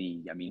every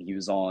league. I mean, he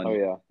was Oh on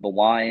yeah. the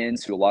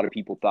Lions, who a lot of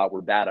people thought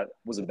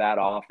was a bad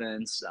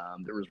offense.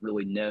 There was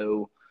really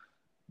no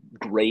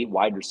great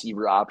wide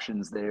receiver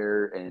options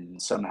there, and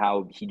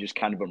somehow he just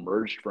kind of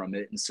emerged from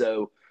it. And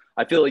so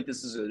I feel like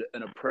this is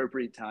an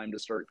appropriate time to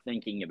start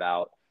thinking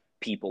about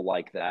people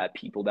like that,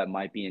 people that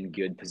might be in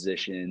good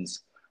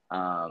positions,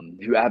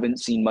 who haven't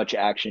seen much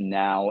action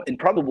now, and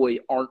probably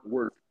aren't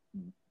worth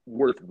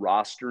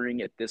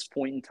rostering at this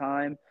point in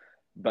time.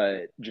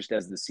 But just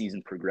as the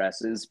season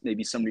progresses,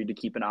 maybe somebody to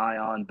keep an eye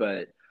on.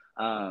 But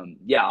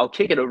yeah, I'll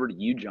kick it over to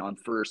you, John,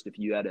 first, if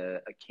you had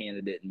a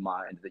candidate in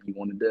mind that you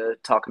wanted to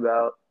talk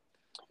about.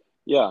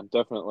 Yeah,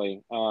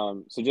 definitely.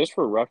 So just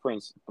for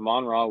reference,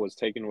 Amon-Ra was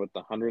taken with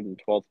the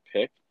 112th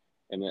pick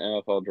in the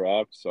NFL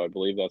draft. So I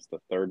believe that's the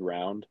third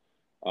round,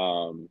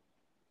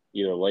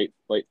 either late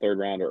third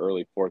round or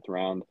early fourth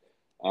round.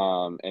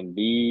 And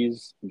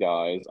these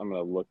guys, I'm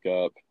going to look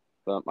up.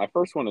 My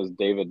first one is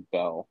David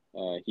Bell.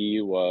 He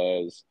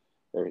is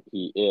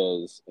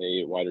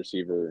a wide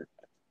receiver.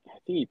 I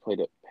think he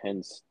played at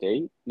Penn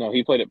State. No,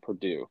 he played at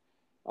Purdue.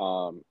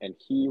 And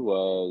he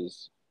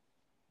was,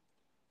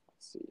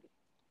 let's see.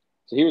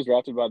 So he was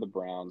drafted by the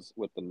Browns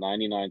with the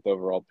 99th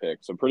overall pick,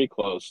 so pretty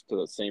close to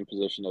the same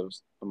position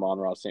as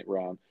Amon-Ra St.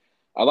 Brown.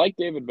 I like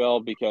David Bell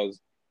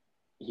because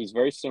he's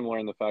very similar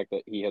in the fact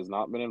that he has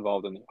not been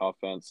involved in the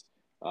offense.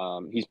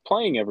 He's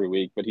playing every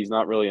week, but he's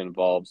not really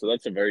involved, so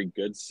that's a very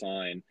good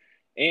sign.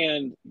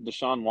 And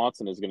Deshaun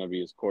Watson is going to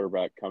be his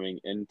quarterback coming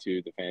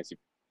into the fantasy,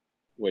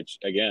 which,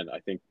 again, I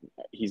think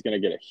he's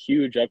going to get a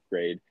huge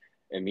upgrade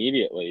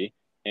immediately.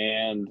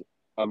 And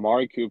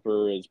Amari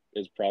Cooper is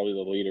probably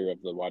the leader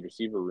of the wide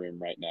receiver room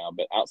right now.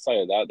 But outside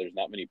of that, there's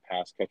not many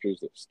pass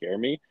catchers that scare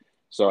me.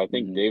 So I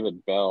think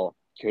David Bell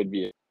could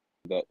be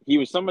that he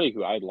was somebody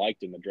who I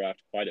liked in the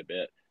draft quite a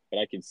bit, but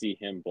I could see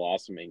him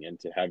blossoming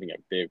into having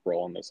a big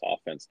role in this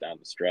offense down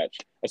the stretch,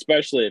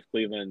 especially if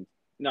Cleveland,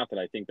 not that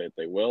I think that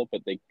they will,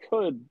 but they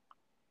could.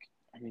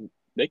 I mean,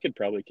 they could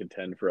probably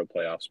contend for a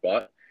playoff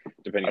spot,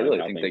 depending I on really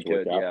how think things they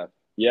work could, out.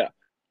 yeah.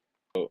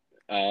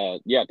 Yeah.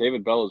 Yeah,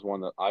 David Bell is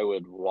one that I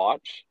would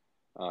watch.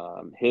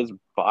 His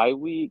bye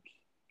week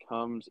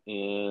comes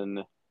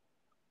in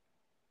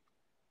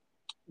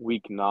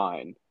week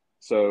 9.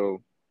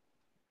 So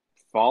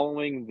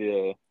following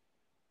the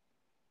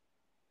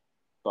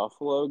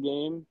Buffalo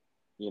game,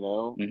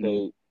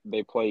 Hmm.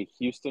 they play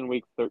Houston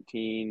week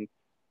 13.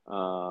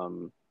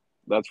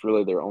 That's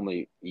really their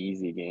only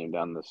easy game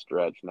down the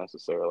stretch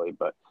necessarily.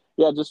 But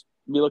yeah, just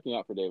be looking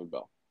out for David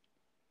Bell.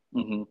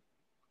 Hmm.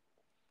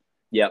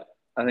 Yep.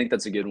 I think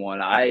that's a good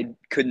one. I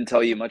couldn't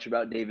tell you much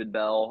about David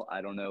Bell.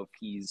 I don't know if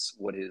he's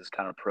what his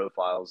kind of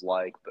profile is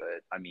like,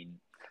 but I mean,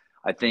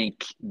 I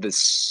think the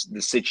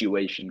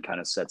situation kind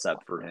of sets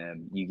up for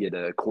him. You get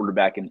a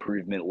quarterback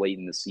improvement late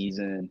in the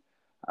season.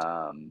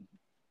 Um,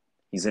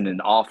 he's in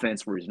an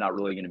offense where he's not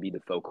really going to be the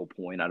focal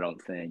point, I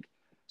don't think.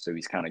 So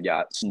he's kind of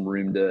got some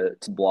room to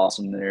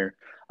blossom there.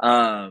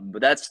 But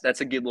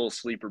that's a good little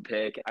sleeper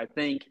pick. I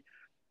think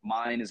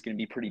mine is going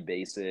to be pretty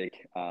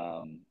basic.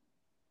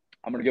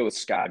 I'm going to go with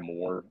Sky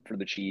Moore for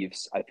the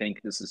Chiefs. I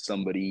think this is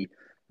somebody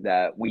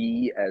that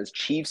we, as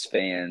Chiefs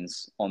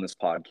fans on this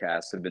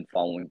podcast, have been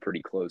following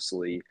pretty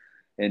closely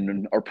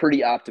and are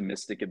pretty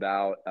optimistic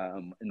about.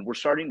 And we're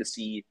starting to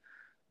see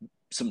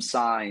some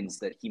signs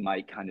that he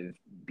might kind of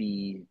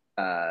be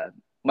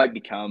might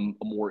become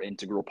a more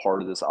integral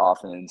part of this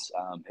offense.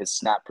 His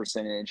snap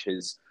percentage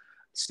has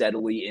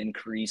steadily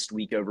increased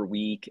week over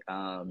week.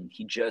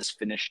 He just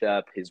finished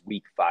up his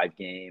week 5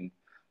 game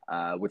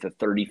with a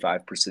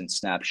 35%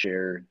 snap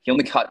share. He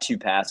only caught 2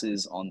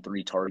 passes on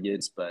 3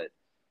 targets, but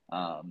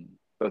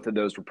both of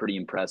those were pretty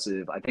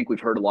impressive. I think we've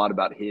heard a lot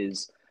about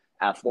his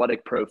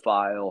athletic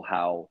profile,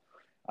 how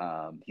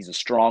he's a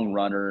strong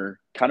runner,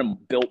 kind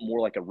of built more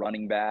like a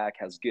running back,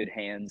 has good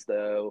hands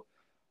though,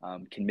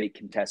 can make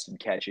contested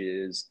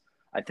catches.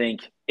 I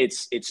think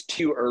it's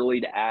too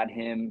early to add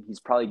him. He's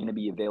probably going to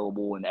be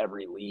available in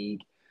every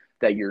league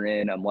that you're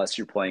in, unless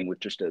you're playing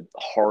with just a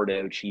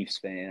hardo Chiefs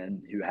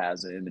fan who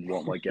has him and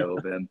won't let go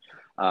of him.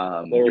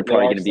 There, You're there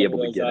probably are going to be some of able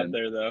to those get out him.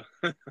 there,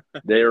 though.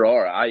 There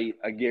are. I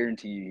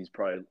guarantee you he's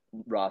probably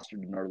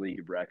rostered in our league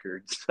of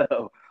records.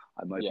 So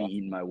I might be Yeah,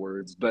 eating my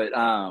words. But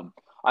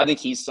I think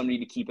he's somebody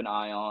to keep an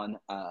eye on.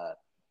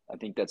 I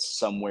think that's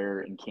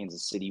somewhere in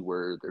Kansas City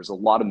where there's a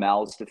lot of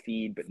mouths to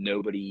feed, but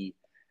nobody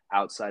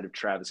outside of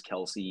Travis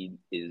Kelce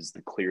is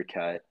the clear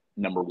cut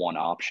number one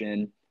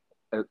option,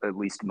 at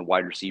least in the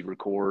wide receiver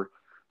core.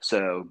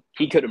 So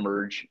he could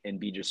emerge and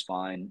be just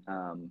fine.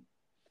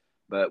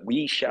 But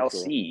we for shall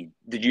sure. see.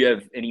 Did you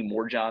have any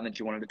more, John, that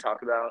you wanted to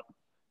talk about?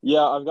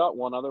 Yeah, I've got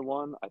one other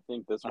one. I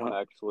think this one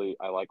Uh-huh. actually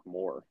I like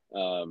more,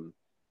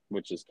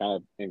 which is kind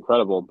of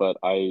incredible. But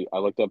I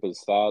looked up his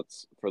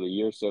stats for the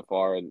year so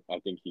far, and I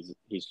think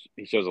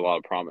he shows a lot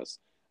of promise.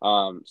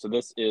 So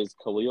this is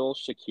Khalil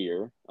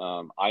Shakir.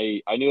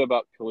 I knew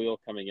about Khalil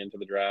coming into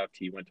the draft.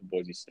 He went to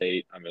Boise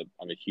State. I'm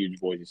a huge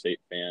Boise State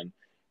fan,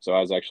 so I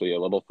was actually a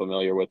little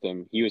familiar with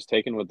him. He was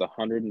taken with the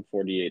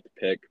 148th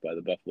pick by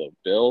the Buffalo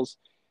Bills,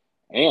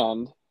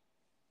 and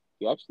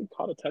he actually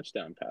caught a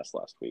touchdown pass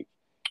last week.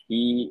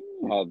 He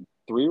had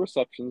 3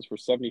 receptions for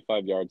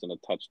 75 yards and a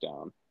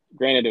touchdown.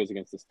 Granted, it was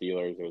against the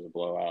Steelers. It was a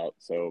blowout,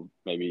 so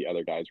maybe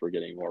other guys were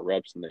getting more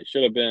reps than they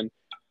should have been.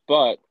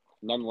 But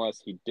nonetheless,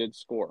 he did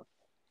score.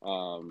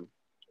 Um,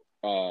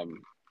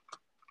 um,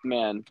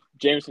 man,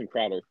 Jamison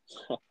Crowder.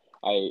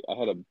 I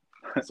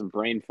had some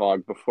brain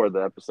fog before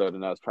the episode,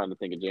 and I was trying to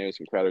think of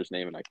Jamison Crowder's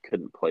name, and I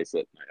couldn't place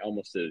it. I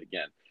almost did it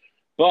again.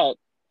 But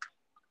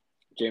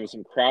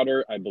Jamison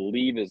Crowder, I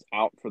believe, is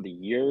out for the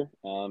year.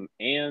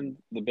 And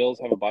the Bills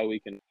have a bye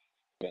week in.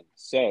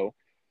 So,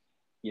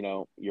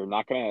 you're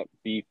not going to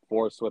be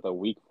forced with a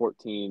week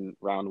 14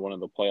 round one of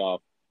the playoff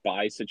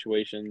bye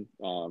situation.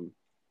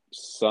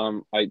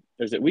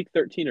 Is it week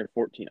 13 or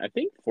 14? I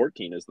think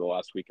 14 is the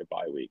last week of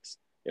bye weeks,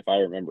 if I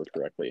remember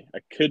correctly. I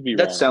could be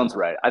That wrong on sounds that.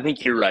 right. I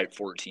think you're right,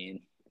 14.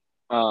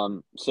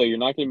 So you're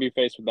not going to be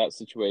faced with that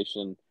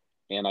situation.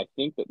 And I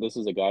think that this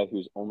is a guy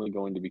who's only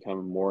going to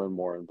become more and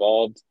more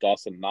involved.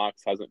 Dawson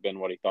Knox hasn't been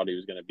what he thought he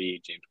was going to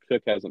be. James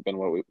Cook hasn't been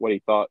what we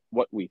thought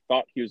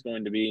he was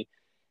going to be.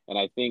 And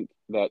I think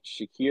that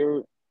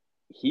Shakir,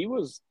 he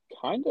was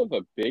kind of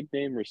a big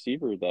name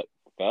receiver that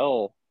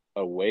fell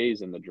a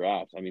ways in the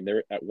draft. I mean,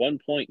 there at one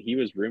point he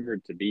was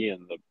rumored to be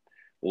in the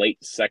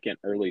late second,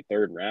 early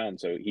third round,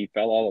 so he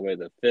fell all the way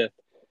to the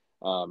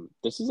fifth.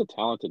 This is a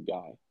talented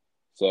guy.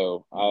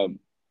 So Mhm.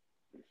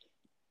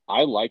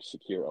 I like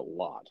Shakir a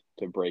lot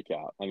to break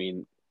out. I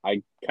mean,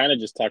 I kind of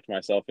just talked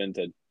myself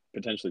into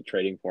potentially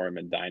trading for him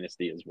in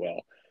Dynasty as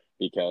well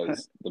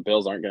because the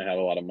Bills aren't going to have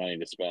a lot of money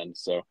to spend.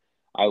 So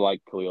I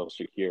like Khalil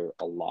Shakir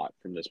a lot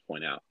from this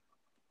point out.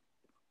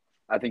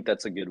 I think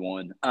that's a good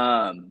one.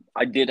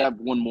 I did have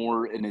one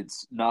more, and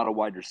it's not a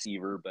wide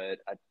receiver, but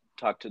I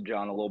talked to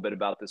John a little bit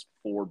about this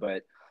before.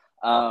 But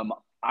um,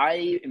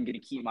 I am going to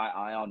keep my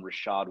eye on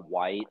Rashad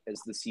White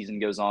as the season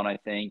goes on. I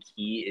think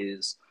he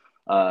is.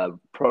 I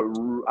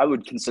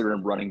would consider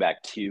him running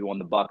back 2 on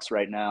the Bucks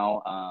right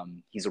now.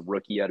 He's a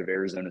rookie out of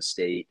Arizona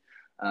State.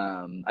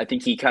 I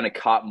think he kind of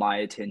caught my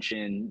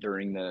attention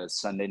during the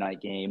Sunday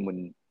night game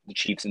when the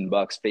Chiefs and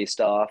Bucks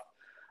faced off.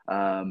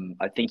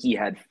 I think he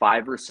had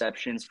 5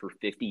 receptions for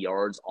 50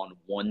 yards on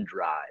one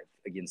drive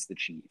against the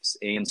Chiefs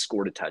and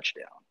scored a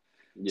touchdown.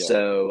 Yeah.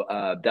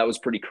 So that was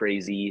pretty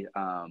crazy.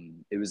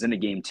 It was in a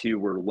game too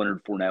where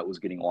Leonard Fournette was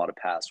getting a lot of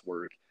pass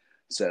work.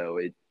 So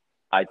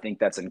I think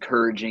that's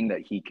encouraging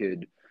that he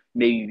could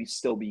maybe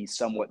still be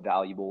somewhat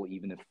valuable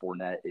even if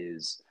Fournette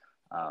is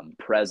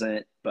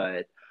present.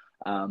 But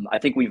I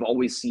think we've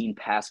always seen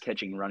pass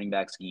catching running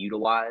backs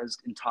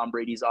utilized in Tom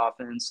Brady's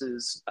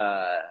offenses.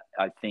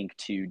 I think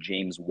to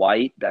James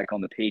White back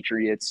on the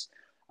Patriots,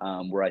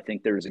 where I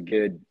think there was a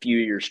good few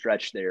year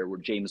stretch there where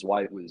James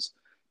White was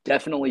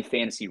definitely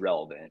fantasy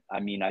relevant. I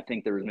mean, I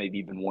think there was maybe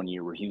even one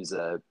year where he was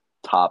a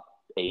top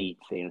 8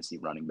 fantasy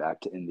running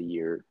back to end the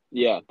year.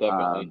 Yeah,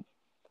 definitely.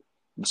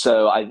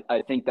 So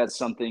I think that's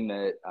something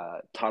that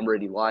Tom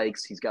Brady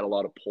likes. He's got a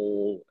lot of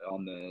pull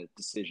on the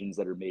decisions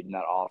that are made in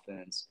that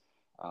offense.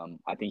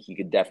 I think you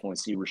could definitely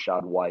see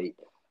Rashad White's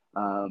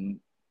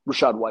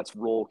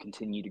role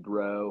continue to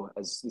grow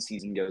as the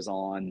season goes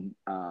on.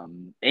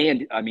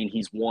 And I mean,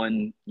 he's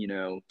one,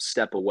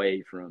 step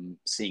away from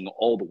seeing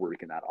all the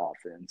work in that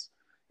offense.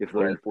 If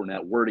Leonard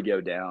Fournette were to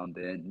go down,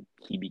 then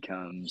he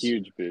becomes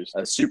huge boost,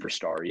 a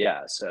superstar.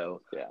 Yeah.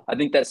 So yeah, I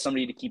think that's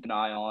somebody to keep an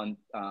eye on.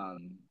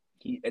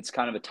 It's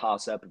kind of a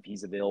toss up if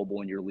he's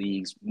available in your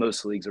leagues.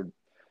 Most leagues are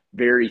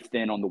very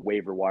thin on the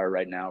waiver wire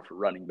right now for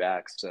running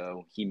backs.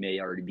 So he may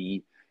already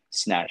be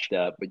snatched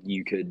up, but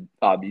you could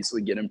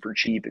obviously get him for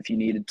cheap if you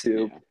needed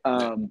to.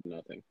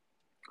 Nothing.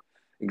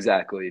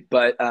 Exactly.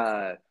 But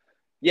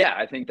yeah,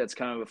 I think that's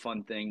kind of a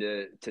fun thing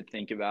to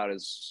think about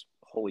is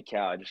holy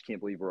cow, I just can't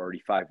believe we're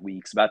already 5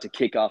 weeks, about to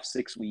kick off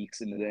 6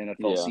 weeks into the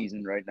NFL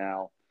season right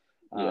now.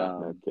 Yeah,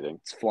 no kidding.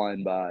 It's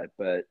flying by.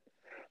 But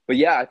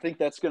yeah, I think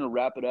that's going to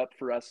wrap it up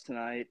for us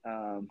tonight.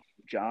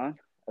 John,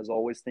 as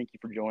always, thank you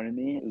for joining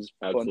me. It was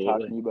fun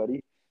talking to you,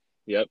 buddy.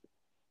 Yep.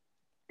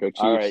 Go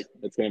Chiefs. All right.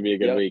 It's going to be a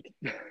good week.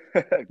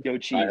 Go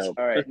Chiefs.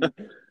 All right.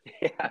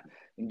 Yeah.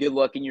 And good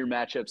luck in your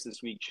matchups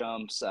this week,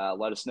 chumps.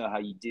 Let us know how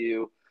you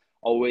do.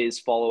 Always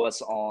follow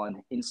us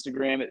on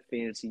Instagram at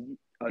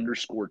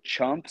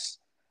fantasy_chumps.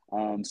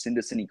 Send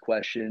us any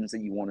questions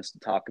that you want us to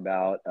talk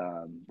about.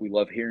 We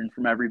love hearing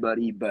from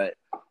everybody, but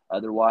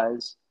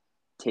otherwise,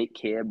 take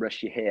care,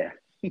 brush your hair.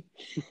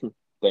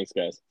 Thanks,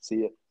 guys. See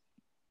you.